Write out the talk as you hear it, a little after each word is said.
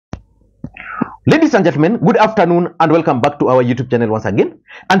Ladies and gentlemen, good afternoon and welcome back to our YouTube channel once again.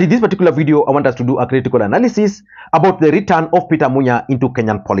 And in this particular video, I want us to do a critical analysis about the return of Peter Munya into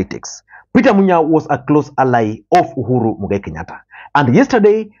Kenyan politics. Peter Munya was a close ally of Uhuru Kenyatta. And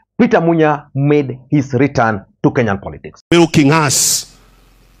yesterday, Peter Munya made his return to Kenyan politics. Milking us,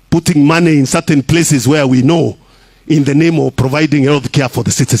 putting money in certain places where we know in the name of providing health care for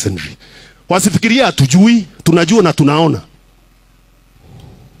the citizenry. Wasifikiria hatujui, tunajua na tunaona.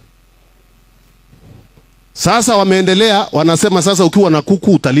 Sasa wameendelea, wanasema sasa ukiwa na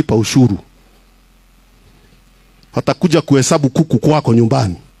kuku utalipa ushuru. Watakuja kuhesabu kuku kwako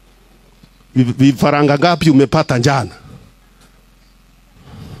nyumbani. Vifaranga ngapi umepata njana?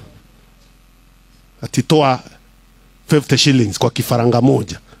 Atitoa 50 shillings kwa kifaranga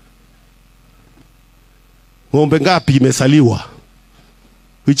moja. Ng'ombe ngapi imesaliwa?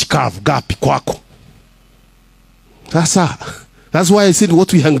 Which calf ngapi kwako? Sasa that's why I said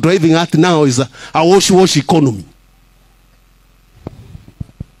what we are driving at now is a wash economy.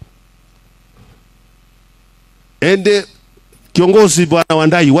 And kiongozi bwana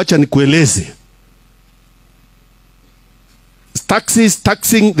Wandai, wacha nikueleze.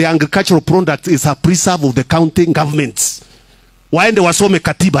 Taxing the agricultural products is a preserve of the county governments. Waende wasome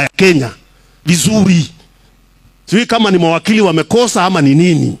katiba ya Kenya vizuri. Sijui kama ni mawakili wamekosa ama ni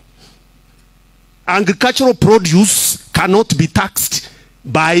nini. Agricultural produce cannot be taxed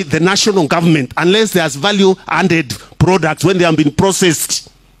by the national government unless there's value-added products when they have been processed.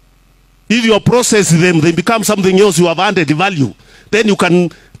 If you process them, they become something else, you have added value. Then you can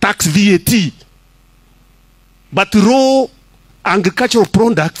tax VAT. But raw agricultural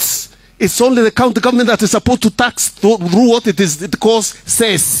products, it's only the county government that is supposed to tax through what it calls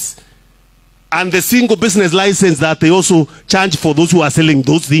cess. And the single business license that they also charge for those who are selling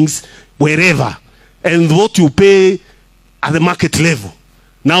those things wherever. And what you pay at the market level.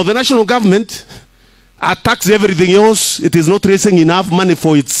 Now the national government attacks everything else. It is not raising enough money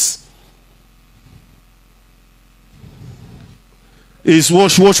for its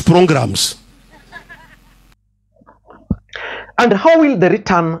wash programs. And how will the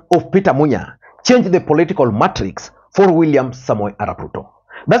return of Peter Munya change the political matrix for William Ruto?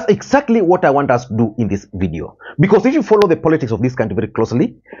 That's exactly what I want us to do in this video. Because if you follow the politics of this country very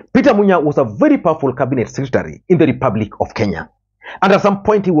closely, Peter Munya was a very powerful cabinet secretary in the Republic of Kenya. And at some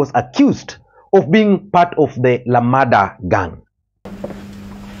point he was accused of being part of the Lamada gang.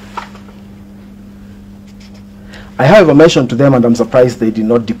 I however mentioned to them, and I'm surprised they did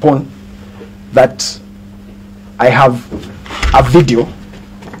not depone, that I have a video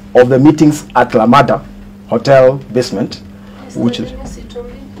of the meetings at Lamada Hotel basement, which is...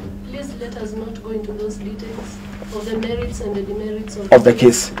 Please let us not go into those details of the merits and the demerits of the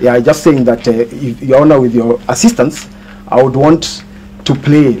case. Yeah, I'm just saying that, if Your Honor, with your assistance, I would want to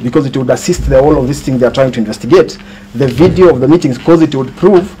play, because it would assist all of these things they are trying to investigate, the video of the meetings, because it would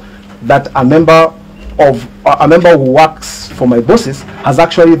prove that a member who works for my bosses has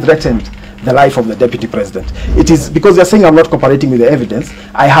actually threatened the life of the deputy president. It is because they're saying I'm not cooperating with the evidence.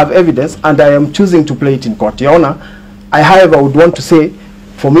 I have evidence and I am choosing to play it in court. Your Honor, I however would want to say,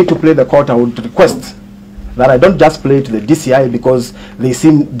 for me to play the court, I would request that I don't just play it to the DCI because they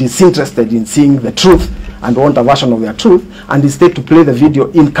seem disinterested in seeing the truth and want a version of their truth, and instead to play the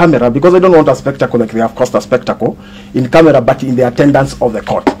video in camera, because I don't want a spectacle like they have caused a spectacle in camera, but in the attendance of the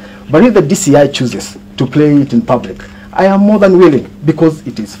court. But if the DCI chooses to play it in public, I am more than willing, because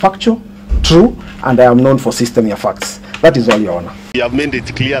it is factual, true, and I am known for systemic facts. That is all, Your Honor. We have made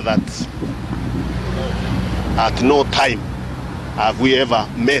it clear that at no time have we ever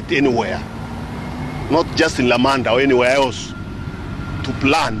met anywhere, not just in Lamanda or anywhere else, to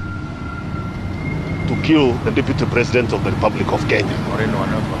plan to kill the deputy president of the Republic of Kenya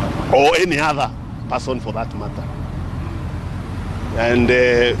or any other person for that matter. And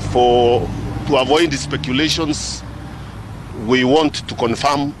to avoid the speculations, we want to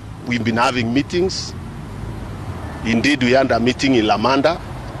confirm we've been having meetings. Indeed, we had a meeting in Lamanda,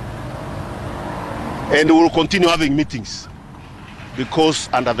 and we will continue having meetings, because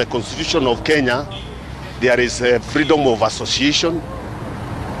under the Constitution of Kenya there is a freedom of association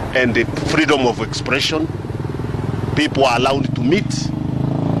and the freedom of expression. People are allowed to meet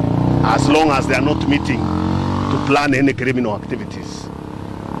as long as they are not meeting to plan any criminal activities.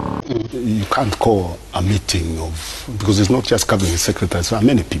 You can't call a meeting of, because it's not just cabinet secretaries, there are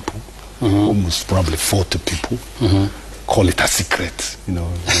many people, almost probably 40 people. Call it a secret, you know.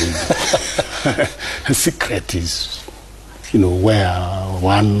 A secret is, you know, where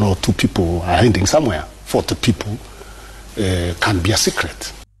one or two people are hiding somewhere. 40 people can be a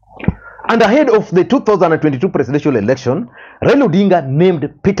secret. And ahead of the 2022 presidential election, Raila Odinga named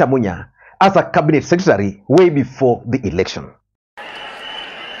Peter Munya as a cabinet secretary way before the election.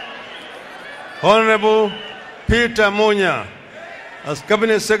 Honorable Peter Munya, as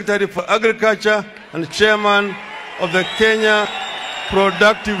Cabinet Secretary for Agriculture and Chairman of the Kenya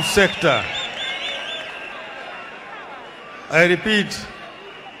Productive Sector. I repeat,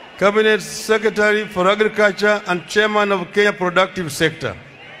 Cabinet Secretary for Agriculture and Chairman of Kenya Productive Sector.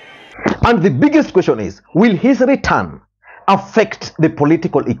 And the biggest question is, will his return affect the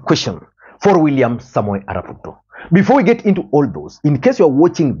political equation for William Samoei Arap Ruto? Before we get into all those, in case you are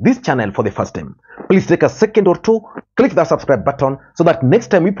watching this channel for the first time, please take a second or two, click that subscribe button so that next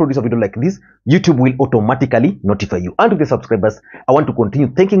time we produce a video like this, YouTube will automatically notify you. And to the subscribers, I want to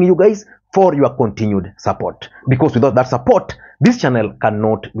continue thanking you guys for your continued support, because without that support, this channel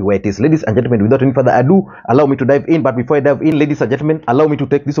cannot be where it is. Ladies and gentlemen, without any further ado, allow me to dive in. But before I dive in, ladies and gentlemen, allow me to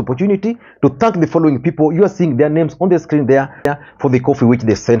take this opportunity to thank the following people. You are seeing their names on the screen there for the coffee which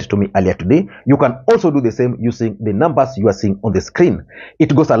they sent to me earlier today. You can also do the same using the numbers you are seeing on the screen.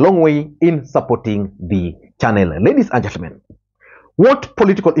 It goes a long way in supporting the channel. Ladies and gentlemen, what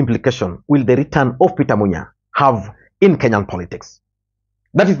political implication will the return of Peter Munya have in Kenyan politics?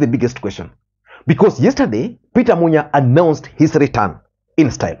 That is the biggest question. Because yesterday, Peter Munya announced his return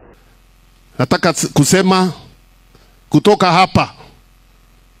in style. Nataka kusema kutoka hapa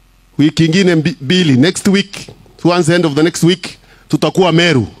wiki ingine mbili, next week, towards the end of the next week, tutakuwa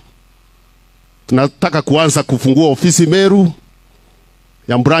Meru. Tunataka kuanza kufungua ofisi Meru,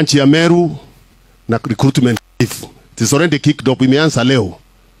 ya branch ya Meru na recruitment. It is already kicked up, imeanza leo.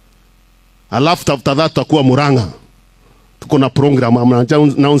 Alafu after that tutakuwa Murang'a. Tuko na program, I'm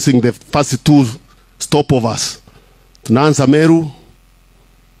announcing the first 2 stopovers. Tunaanza Meru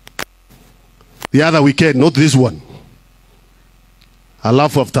the other weekend, not this one.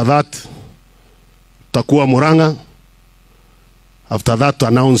 Alafu after that tutakuwa Murang'a. After that to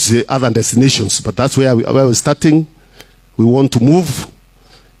announce the other destinations, but that's where we're starting. We want to move.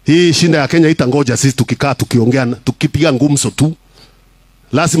 Hii shinda ya Kenya itangoja sisi tukikaa tukiongea tukipiga ngumzo tu.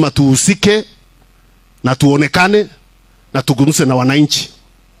 Lazima tuhusike na tuonekane na tugumse na wananchi.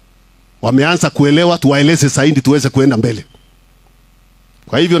 Wameanza kuelewa, tuwaeleze zaidi tuweze kuenda mbele.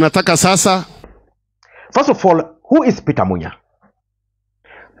 Kwa hivyo nataka sasa. First of all, who is Peter Munya?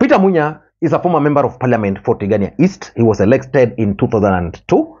 Peter Munya is a former member of parliament for Tigania East. He was elected in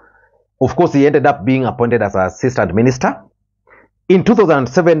 2002. Of course, he ended up being appointed as assistant minister. In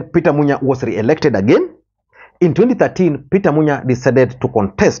 2007, Peter Munya was re-elected again. In 2013, Peter Munya decided to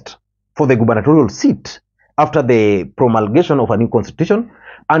contest for the gubernatorial seat after the promulgation of a new constitution,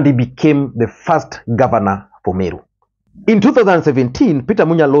 and he became the first governor for Meru. In 2017, Peter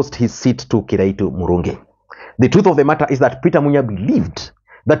Munya lost his seat to Kiraitu Murungi. The truth of the matter is that Peter Munya believed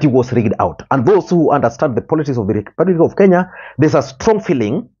that he was rigged out. And those who understand the politics of the Republic of Kenya, there's a strong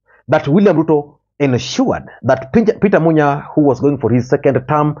feeling that William Ruto ensured that Peter Munya, who was going for his second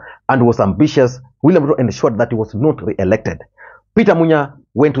term and was ambitious, William Ruto ensured that he was not re-elected. Peter Munya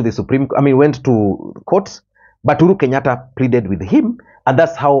went to the went to courts, but Uhuru Kenyatta pleaded with him, and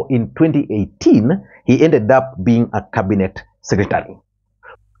that's how in 2018 he ended up being a cabinet secretary.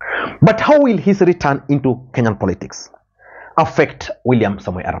 But how will his return into Kenyan politics affect William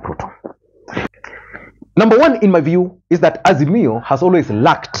Samoei Arap Ruto? Number one, in my view, is that Azimio has always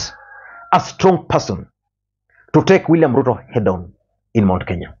lacked a strong person to take William Ruto head on in Mount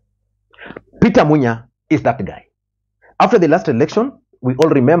Kenya. Peter Munya is that guy. After the last election, we all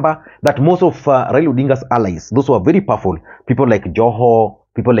remember that most of Raila Odinga's allies, those who are very powerful, people like Joho,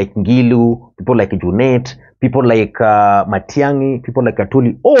 people like Ngilu, people like Junet, people like Matiang'i, people like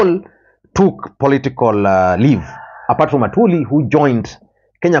Atuli, all took political leave, apart from Atuli, who joined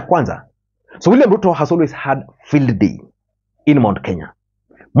Kenya Kwanza. So William Ruto has always had field day in Mount Kenya.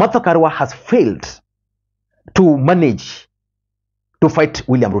 Martha Karua has failed to manage to fight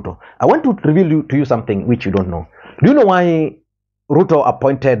William Ruto. I want to reveal to you something which you don't know. Do you know why Ruto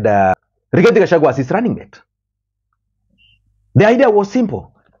appointed Rigathi Gachagua as his running mate? The idea was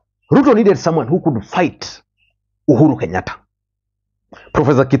simple. Ruto needed someone who could fight Uhuru Kenyatta.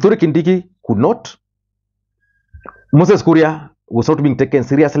 Professor Kithure Kindiki could not. Moses Kuria was not being taken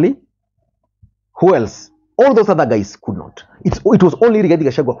seriously. Who else? All those other guys could not. It was only Rigathi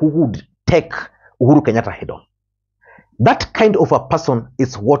Gachagua who would take Uhuru Kenyatta head on. That kind of a person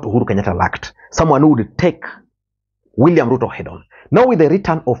is what Uhuru Kenyatta lacked. Someone who would take William Ruto head on. Now with the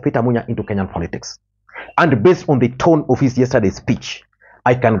return of Peter Munya into Kenyan politics, and based on the tone of his yesterday's speech,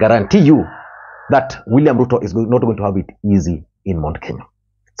 I can guarantee you that William Ruto is not going to have it easy in Mount Kenya.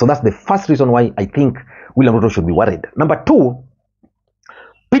 So that's the first reason why I think William Ruto should be worried. Number two,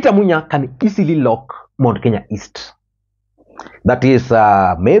 Peter Munya can easily lock Mount Kenya East. That is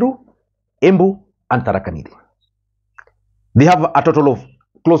Meru, Embu, and Tharaka Nithi. They have a total of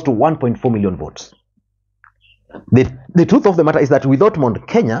close to 1.4 million votes. The truth of the matter is that without Mount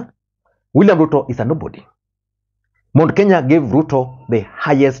Kenya, William Ruto is a nobody. Mount Kenya gave Ruto the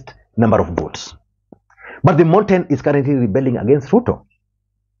highest number of votes. But the mountain is currently rebelling against Ruto.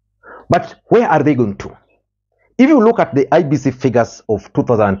 But where are they going to? If you look at the IBC figures of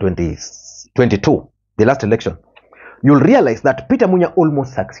 2022, the last election, you'll realize that Peter Munya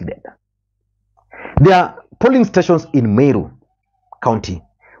almost succeeded. There are polling stations in Meru County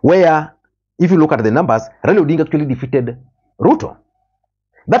where, if you look at the numbers, Raila Odinga actually defeated Ruto.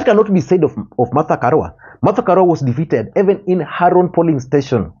 That cannot be said of Martha Karua. Martha Karua was defeated even in her own polling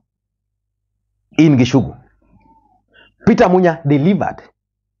station in Gishugu. Peter Munya delivered.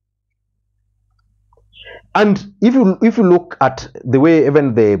 And if you look at the way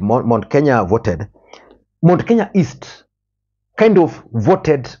even the Mount Kenya voted, Mount Kenya East kind of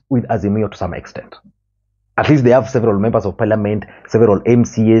voted with Azimio to some extent. At least they have several members of parliament, several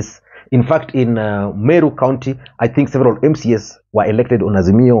MCAs. In fact, in Meru County, I think several MCAs were elected on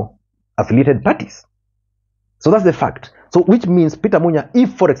Azimio affiliated parties. So that's the fact. So which means Peter Munya,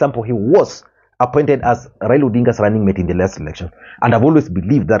 if for example he was appointed as Raila Odinga's running mate in the last election, and I've always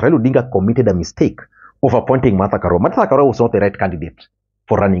believed that Raila Odinga committed a mistake of appointing Martha Karua. Martha Karua was not the right candidate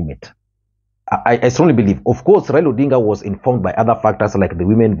for running mate. I strongly believe. Of course, Raila Odinga was informed by other factors like the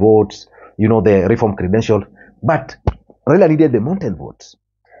women votes, the reform credential, but Raila needed the mountain votes.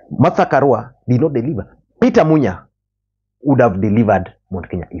 Martha Karua did not deliver. Peter Munya would have delivered Mount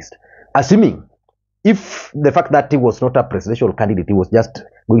Kenya East. Assuming, if the fact that he was not a presidential candidate, he was just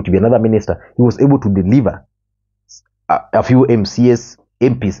going to be another minister, he was able to deliver a few MCAs,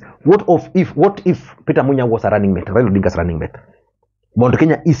 MPs. What if Peter Munya was a running mate, Raila Odinga's running mate? Mount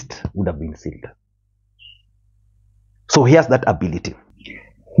Kenya East would have been sealed. So he has that ability.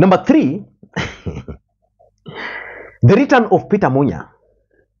 Number 3, the return of Peter Munya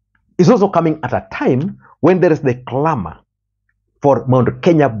is also coming at a time when there is the clamor for Mount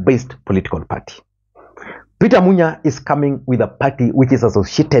Kenya-based political party. Peter Munya is coming with a party which is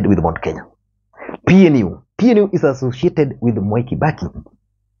associated with Mount Kenya. PNU. PNU is associated with Mwai Kibaki.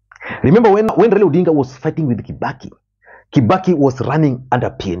 Remember when Raila Odinga was fighting with Kibaki, Kibaki was running under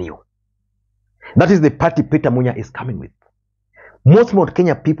PNU. That is the party Peter Munya is coming with. Most Mount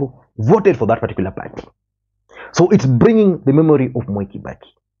Kenya people voted for that particular party. So it's bringing the memory of Mwai Kibaki.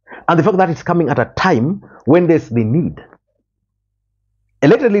 And the fact that it's coming at a time when there's the need.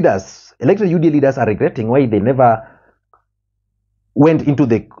 Elected UDA leaders are regretting why they never went into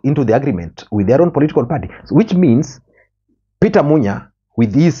the agreement with their own political party. So which means Peter Munya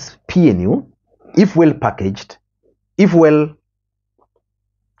with his PNU, if well packaged, if well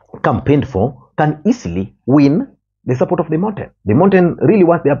campaigned for, can easily win the support of the mountain. The mountain really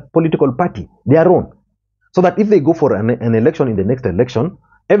wants their political party, their own. So that if they go for an election in the next election,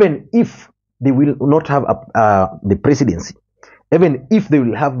 even if they will not have the presidency, even if they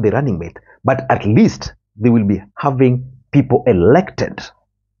will have the running mate, but at least they will be having people elected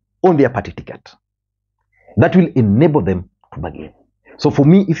on their party ticket. That will enable them to bargain. So for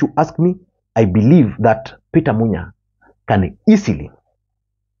me, if you ask me, I believe that Peter Munya can easily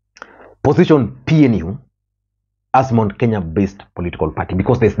position PNU as Mount Kenya-based political party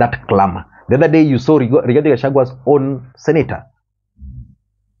because there's that clamor. The other day you saw Rigathi Gachagua's own senator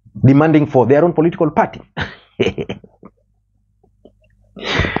demanding for their own political party.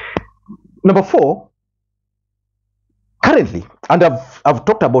 Number 4, currently, and I've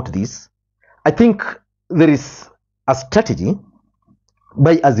talked about this, I think there is a strategy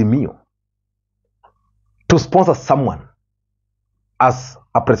by Azimio to sponsor someone as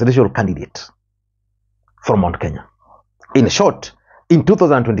a presidential candidate from Mount Kenya. In short, in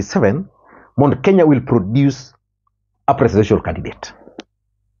 2027, Mount Kenya will produce a presidential candidate.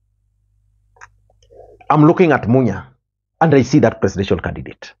 I'm looking at Munya and I see that presidential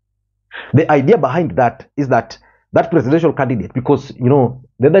candidate. The idea behind that is that presidential candidate, because the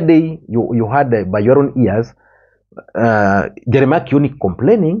other day you heard by your own ears Jeremiah Kioni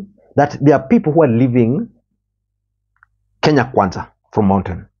complaining that there are people who are leaving Kenya Kwanza from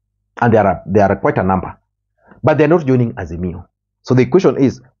mountain, and there are quite a number, but they are not joining Azimio. So the question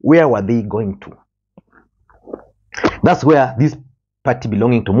is, where were they going to? That's where this party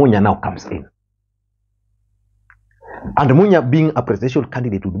belonging to Munya now comes in. And Munya being a presidential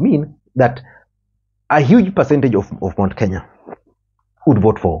candidate would mean that a huge percentage of Mount Kenya would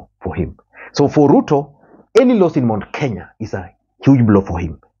vote for him. So for Ruto, any loss in Mount Kenya is a huge blow for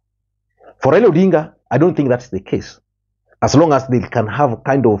him. For Raila Odinga, I don't think that's the case. As long as they can have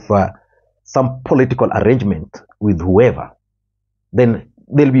kind of some political arrangement with whoever, then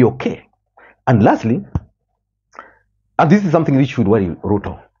they'll be okay. And lastly, and this is something which should worry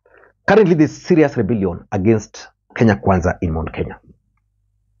Ruto, currently there's serious rebellion against Kenya Kwanza in Mount Kenya.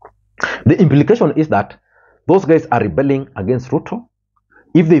 The implication is that those guys are rebelling against Ruto.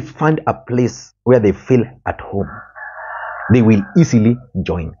 If they find a place where they feel at home, they will easily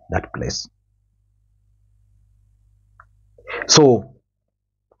join that place. So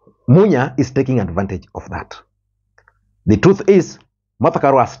Munya is taking advantage of that. The truth is, Martha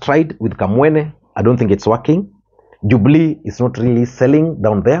Karua has tried with Kamwene. I don't think it's working. Jubilee is not really selling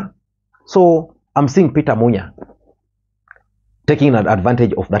down there. So I'm seeing Peter Munya taking an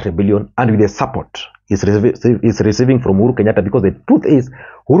advantage of that rebellion, and with the support is receiving from Uhuru Kenyatta, because the truth is,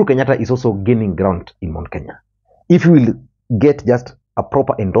 Uhuru Kenyatta is also gaining ground in Mount Kenya. If we will get just a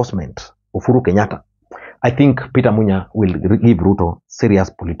proper endorsement of Uhuru Kenyatta, I think Peter Munya will give Ruto serious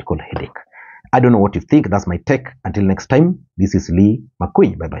political headache. I don't know what you think. That's my take. Until next time, this is Lee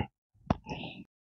Makwiny. Bye-bye.